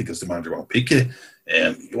vulnerability because the manager won't pick you.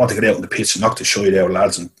 You want to get out on the pitch and knock the shit out,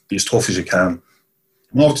 lads, and be as tough as you can.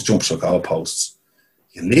 Come over to Jumpers for Goalposts.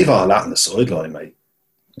 You leave all that on the sideline, mate.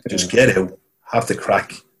 Just get out, have the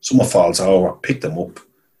crack. Someone falls over, pick them up,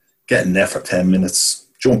 get in there for 10 minutes,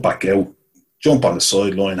 jump back out, jump on the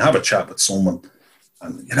sideline, have a chat with someone.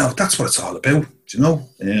 And, you know, that's what it's all about, do you know?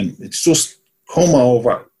 It's just come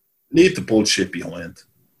over, leave the bullshit behind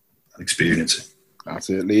and experience it. That's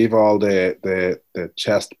it. Leave all the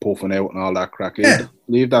chest puffing out and all that crack. Yeah.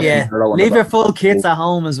 Leave that. Leave your full kits at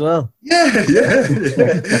home as well. Yeah.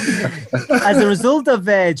 As a result of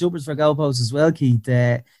Jumpers for Goalposts as well, Keith,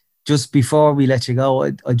 just before we let you go,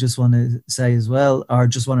 I just want to say as well, or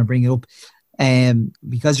just want to bring it up,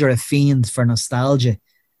 because you're a fiend for nostalgia,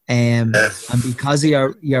 and because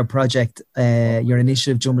of your project, your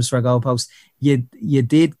initiative, Jumpers for Goalposts, you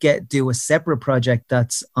did do a separate project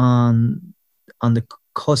that's on the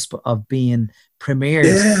cusp of being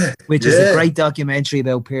premiered, which is a great documentary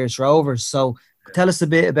about Pierce Rovers. So tell us a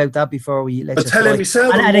bit about that before we let you tell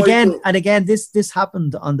myself and again, this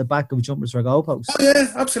happened on the back of Jumpers for Goalposts. Oh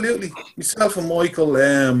yeah, absolutely. Myself and Michael, we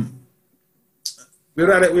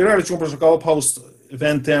were at a Jumpers for Goalposts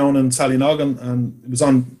event down in Sallynoggin, and it was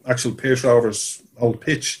on actual Pierce Rovers' old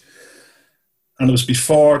pitch, and it was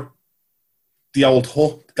before the old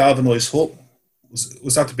hut, galvanised hut,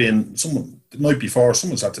 was had to be in someone the night before.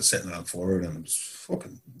 Someone's had to sit out for it, and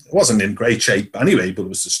it wasn't in great shape anyway, but it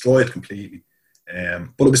was destroyed completely.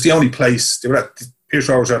 But it was the only place they were at. Pierce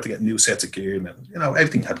Rovers had to get new sets of gear, and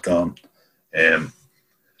everything had gone.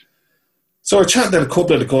 So I chatted to a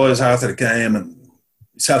couple of the guys after the game, and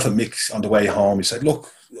myself and Mick on the way home. He said,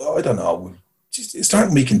 "Look, I don't know, it's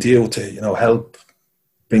nothing we can deal to, help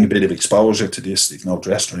bring a bit of exposure to this,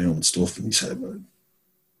 dressing room and stuff." And he said, "Well,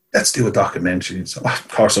 let's do a documentary." So of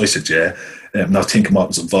course I said, "Yeah," not thinking what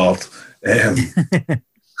was involved.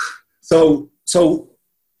 So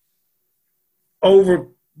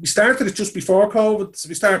we started it just before COVID. So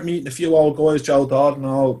we started meeting a few old guys, Joe Dodd and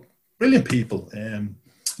all, brilliant people. And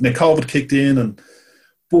then COVID kicked in,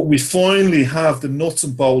 but we finally have the nuts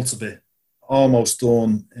and bolts of it almost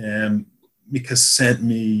done. Mick has sent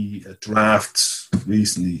me a draft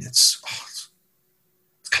recently. It's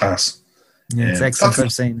class. Yeah, it's excellent.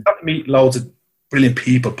 I've seen. Got to meet loads of brilliant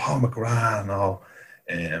people, Paul McGrath and all.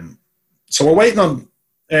 So we're waiting on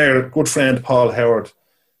our good friend Paul Howard.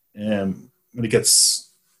 When he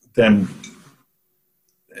gets them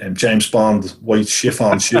James Bond white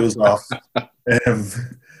chiffon shoes off,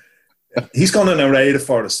 he's going to narrate it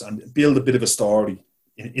for us and build a bit of a story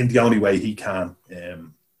in the only way he can.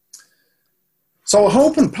 So we're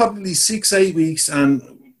hoping probably 6-8 weeks, and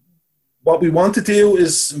what we want to do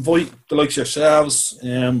is invite the likes of yourselves,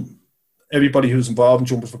 everybody who's involved in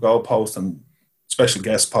Jumpers for Goalposts, and special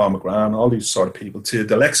guest Paul McGrath, all these sort of people, to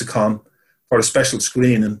the Lexicon for a special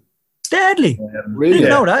screening. Deadly. Really? Didn't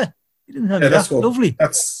know that. You didn't have that. Lovely.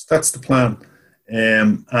 That's the plan.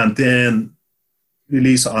 And then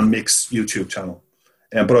release it on Mick's YouTube channel.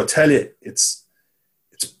 But I'll tell you, it's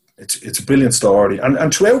a brilliant story.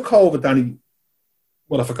 And throughout COVID, Danny,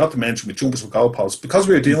 what I forgot to mention with Jumpers for Goalposts, because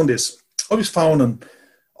we were doing this, I was phoning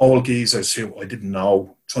old geezers who I didn't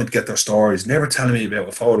know, trying to get their stories, never telling me about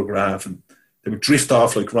a photograph, and they would drift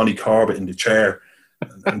off like Ronnie Corbett in the chair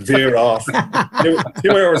and veer off. 2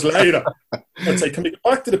 hours later, I'd say, "Can we get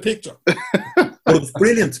back to the picture?" But it was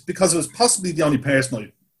brilliant because it was possibly the only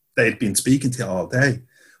person they'd been speaking to all day.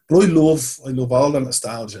 But I love all the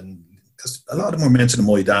nostalgia, because a lot of them were mentioning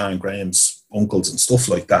my dad and Graham's uncles and stuff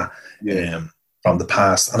like that from the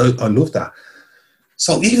past, and I love that.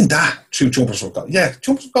 So even that through Jumpers for Goalposts,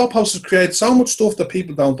 Jumpers for Goalposts has created so much stuff that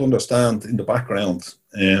people don't understand in the background.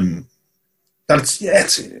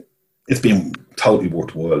 It's been totally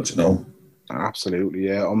worthwhile, Absolutely,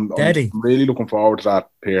 yeah. I'm really looking forward to that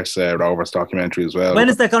Pierce Rovers documentary as well. When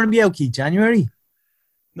is that going to be out, Keith? January?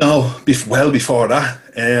 No, well before that.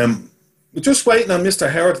 We're just waiting on Mr.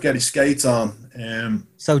 Howard to get his skates on.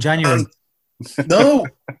 So January? No,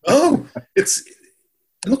 it's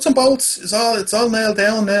nuts and bolts. It's all nailed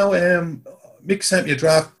down now. Mick sent me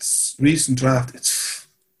a recent draft.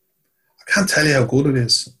 I can't tell you how good it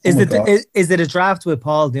is. Is it a draft with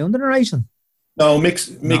Paul doing the narration? No, Mick's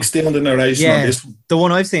doing the narration on this one. The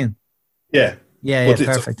one I've seen. Yeah. But it's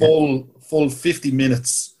perfect. A full 50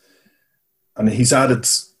 minutes, and he's added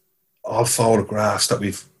all photographs that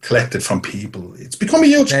we've collected from people. It's become a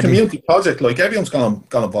huge community project. Like, everyone's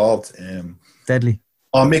got involved. Deadly.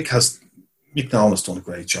 Mick Nolan has done a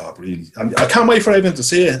great job, really. And I can't wait for everyone to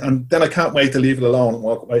see it, and then I can't wait to leave it alone and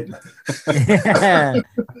walk away.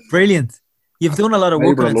 Brilliant. You've done a lot of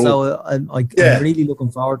work on it, so I'm really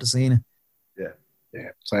looking forward to seeing it.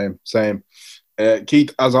 Yeah, same.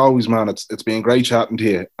 Keith, as always, man, it's been great chatting to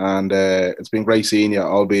you, and it's been great seeing you,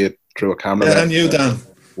 albeit through a camera. Yeah, and you, Dan.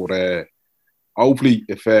 But hopefully,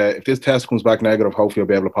 if this test comes back negative, hopefully I'll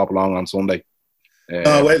be able to pop along on Sunday. Wait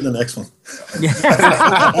till the next one.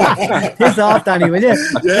 It's off, Danny, will you?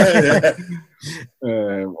 Yeah.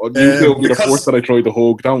 It'll be the first that I try to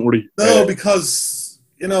hug, don't worry. No, because,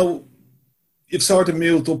 you've sort of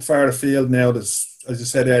moved up far afield now. There's, as you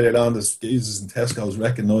said earlier on, there's geezers in Tesco's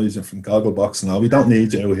recognising from Gogglebox and all. We don't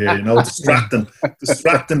need you out here,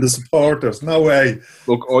 distracting the supporters. No way.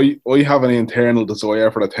 Look, I have an internal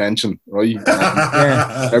desire for attention, right?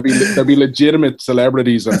 There'll be legitimate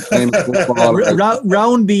celebrities and famous football.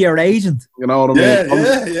 Round be your agent. You know what I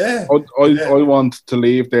mean? Yeah. I want to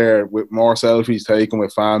leave there with more selfies taken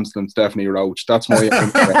with fans than Stephanie Roach. That's my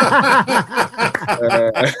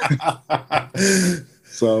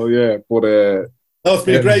so yeah, but no, it's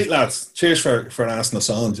been great, lads. Cheers for asking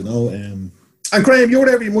us on, And Graham, you're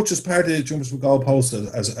every much as part of Jumpers with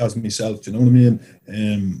Goalposts as myself, you know what I mean?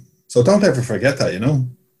 So don't ever forget that,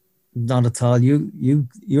 Not at all.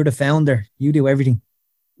 You're the founder. You do everything.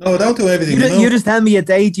 No, I don't do everything. You just tell me a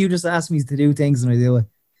date. You just ask me to do things, and I do it.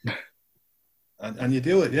 And you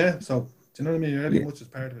do it, yeah. So do you know what I mean? You're every much as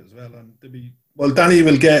part of it as well. And Danny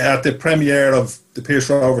will get at the premiere of the Pierce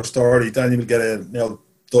Rover story. Danny will get a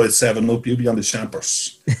Diet 7-Up, you'll be on the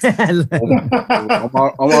champers. I'm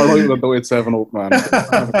all right with a Diet 7-Up, man.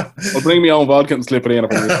 I'll bring my own vodka and slip it in.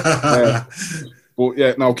 But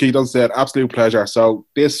yeah, no, Keith, as I said, absolute pleasure. So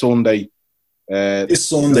this Sunday,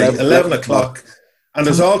 11 o'clock. And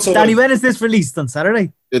there's also... Danny, when is this released? On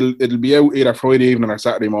Saturday? It'll be out either Friday evening or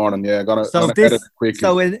Saturday morning. Yeah, gonna edit it quickly.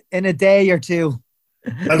 So in a day or two.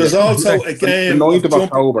 And there's also a game... The 9th of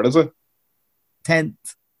October, is it? 10th.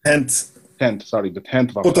 10th, sorry, the 10th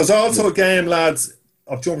of October. But there's also a game, lads,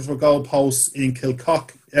 of Jumpers with Goalposts in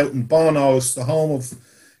Kilcock, out in Bonhouse, the home of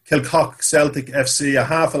Kilcock Celtic FC, at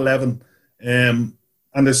 11:30.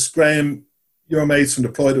 And there's Graham, your mates from the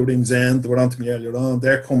Pride of Rings End, they were on to me earlier on,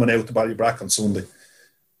 they're coming out to Ballybrack on Sunday.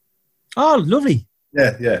 Oh, lovely.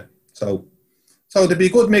 Yeah. So there'd be a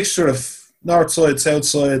good mixture of north side, south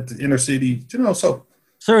side, inner city, so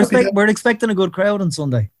we're expecting a good crowd on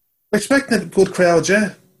Sunday. We're expecting a good crowd,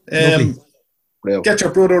 yeah. Get your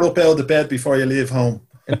brother up out of bed before you leave home.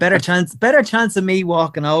 A better chance of me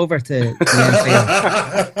walking over to the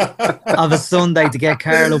Enfield of a Sunday to get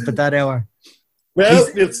Carl up at that hour. Well,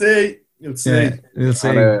 we'll see. Yeah, we'll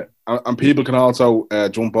see. And people can also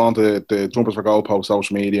jump onto the Jumpers for Goalposts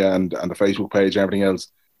social media and the Facebook page and everything else,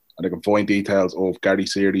 and they can find details of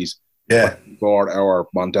Gary's series for our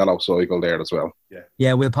Mondello cycle there as well.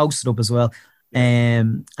 Yeah, we'll post it up as well.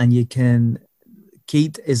 And you can...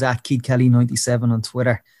 Keith is at Keith Kelly 97 on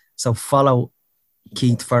Twitter, so follow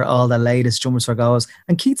Keith for all the latest Jumpers for Goals.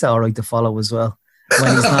 And Keith's all right to follow as well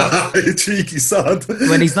when he's not cheeky sod.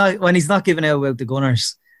 when he's not giving out about the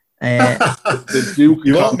Gunners. You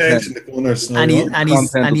won't mention the Gunners,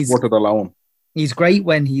 he's great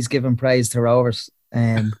when he's giving praise to Rovers,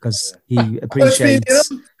 because he appreciates.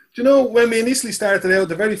 When we initially started out,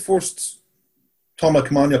 the very first Thomas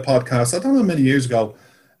Kamanya podcast, I don't know how many years ago,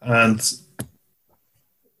 and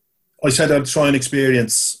I said I'd try and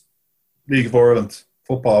experience League of Ireland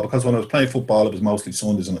football, because when I was playing football, it was mostly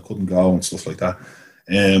Sundays and I couldn't go and stuff like that.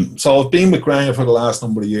 So I've been with Graham for the last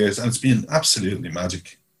number of years, and it's been absolutely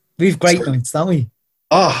magic. We've great nights, don't we?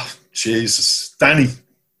 Oh, Jesus. Danny,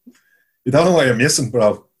 you don't know what you're missing,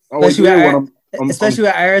 bro. Especially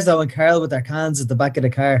with Arzo and Carl with their cans at the back of the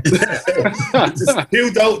car. Just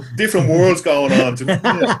two different worlds going on.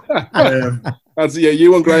 That's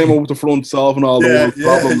you and Graham over the front solving all the world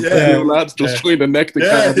problems. Two lads just trying to neck the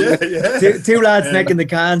can. Two lads necking the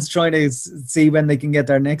cans, trying to see when they can get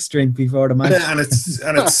their next drink before the match. Yeah, and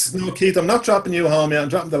it's no, Keith, I'm not dropping you home yet. I'm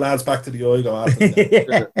dropping the lads back to the Oigo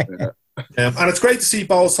after. And it's great to see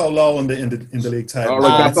balls so low in the league table. All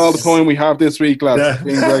right, that's all the time we have this week, lads.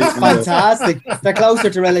 Yeah. Fantastic. They're closer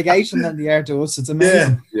to relegation than they are to us. It's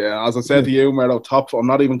amazing. Yeah, as I said to you, Mero, I'm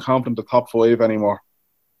not even confident the top 5 anymore.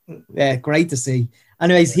 Yeah, great to see.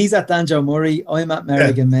 Anyways, he's at Danjo Murray. I'm at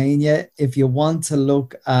Merrigan Mania. If you want to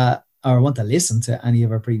look at or want to listen to any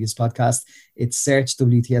of our previous podcasts, it's search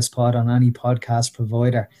WTS Pod on any podcast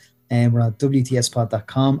provider. And we're at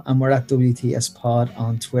WTSpod.com, and we're at WTSpod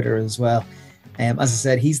on Twitter as well. As I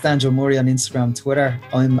said, he's Danjo Murray on Instagram and Twitter.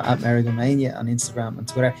 I'm at Merrigamania on Instagram and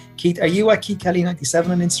Twitter. Keith, are you at Keith Kelly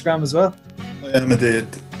 97 on Instagram as well? I am indeed.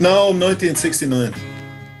 No, 1969.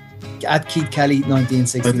 At Keith Kelly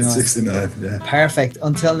 1969. 1969, yeah. Perfect.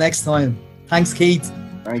 Until next time. Thanks, Keith.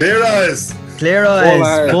 Clear eyes. Clear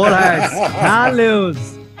eyes. Full hearts. Can't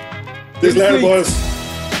lose. This later, boys.